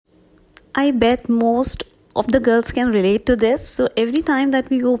I bet most of the girls can relate to this. So every time that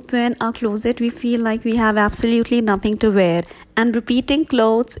we open our closet, we feel like we have absolutely nothing to wear. And repeating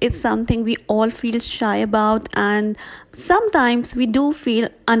clothes is something we all feel shy about, and sometimes we do feel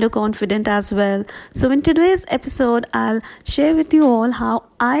underconfident as well. So in today's episode, I'll share with you all how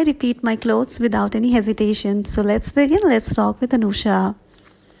I repeat my clothes without any hesitation. So let's begin. Let's talk with Anusha.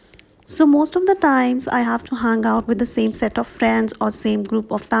 So most of the times I have to hang out with the same set of friends or same group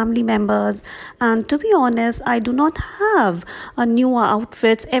of family members, and to be honest, I do not have a new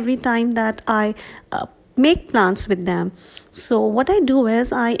outfits every time that I make plans with them. So what I do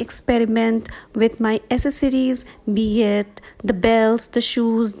is I experiment with my accessories, be it the belts, the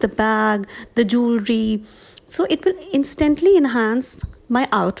shoes, the bag, the jewelry. So it will instantly enhance my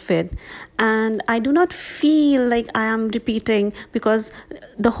outfit, and I do not feel like I am repeating because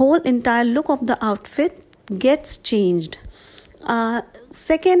the whole entire look of the outfit gets changed.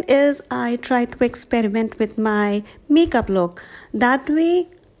 Second is I try to experiment with my makeup look. That way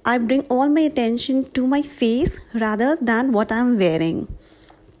I bring all my attention to my face rather than what I'm wearing.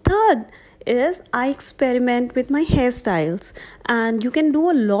 Third is I experiment with my hairstyles, and you can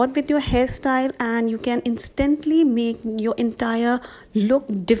do a lot with your hairstyle and you can instantly make your entire look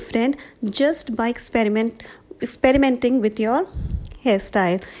different just by experimenting with your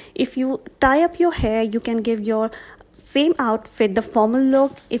hairstyle. If you tie up your hair, you can give your same outfit the formal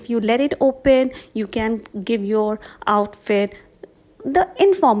look. If you let it open, you can give your outfit the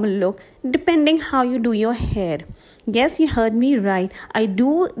informal look, depending how you do your hair. Yes, you heard me right. I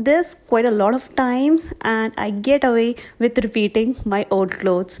do this quite a lot of times and I get away with repeating my old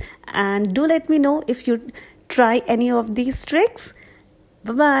clothes. And do let me know if you try any of these tricks.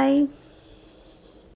 Bye bye.